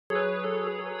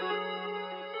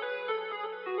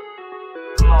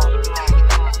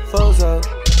Fozo,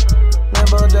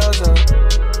 Lambo Dozo,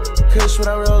 Kush when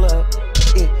I roll up,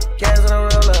 yeah, gas when I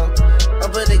roll up. I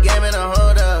put the game in a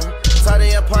hold up, saw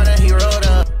the opponent, he rolled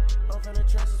up. I'm from the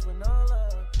trenches with no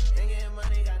love, ain't getting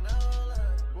money, got no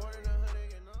love. Born in the hood,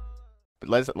 ain't get no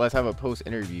love. Let's have a post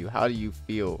interview. How do you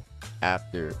feel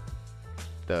after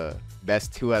the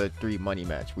best 2 out of 3 money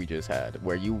match we just had,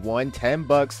 where you won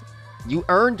 $10? You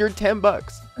earned your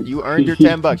 $10. You earned your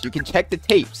 $10. You can check the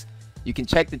tapes. You can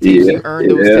check the tapes. You earned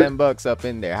those $10 up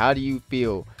in there. How do you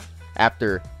feel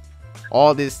after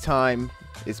all this time?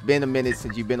 It's been a minute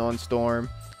since you've been on Storm.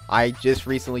 I just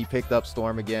recently picked up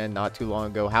Storm again not too long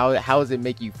ago. How does it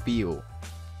make you feel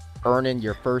earning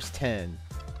your first 10?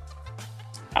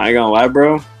 I ain't gonna lie,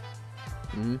 bro.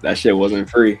 That shit wasn't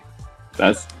free.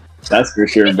 That's for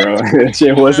sure, bro. That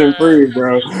shit wasn't free,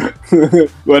 bro.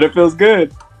 But it feels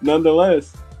good,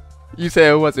 nonetheless. You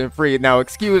said it wasn't free. Now,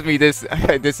 excuse me. This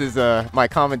is my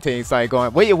commentating side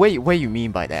going. Wait. What do you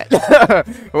mean by that?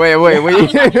 wait.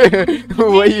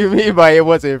 What do you mean by it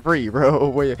wasn't free, bro?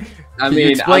 Wait, I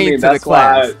mean, to that's the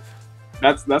class.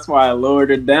 That's why I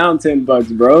lowered it down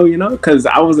 $10, bro. You know, because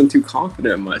I wasn't too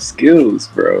confident in my skills,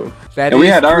 bro. That and we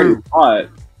had true. already fought.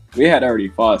 We had already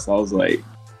fought, so I was like,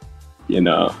 you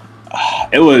know,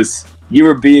 it was. You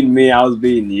were beating me, I was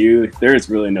beating you. There's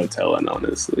really no telling,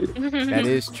 honestly. That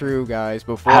is true, guys.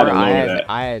 Before I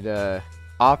had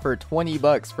offered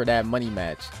 $20 for that money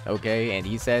match, okay, and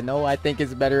he said no. I think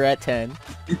it's better at 10,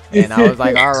 and I was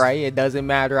like, all right, it doesn't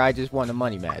matter. I just won a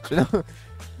money match,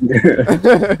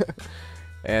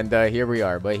 and here we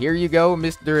are. But here you go,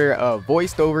 Mr.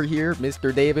 Voiced over here,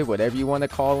 Mr. David, whatever you want to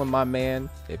call him, my man.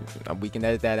 If, we can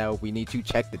edit that out. We need to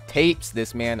check the tapes.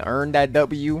 This man earned that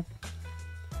W.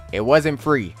 It wasn't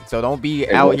free, so don't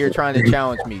be out here trying to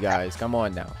challenge me, guys. Come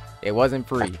on now. It wasn't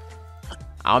free.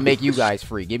 I'll make you guys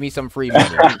free. Give me some free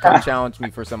money. Come challenge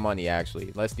me for some money,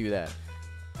 actually. Let's do that.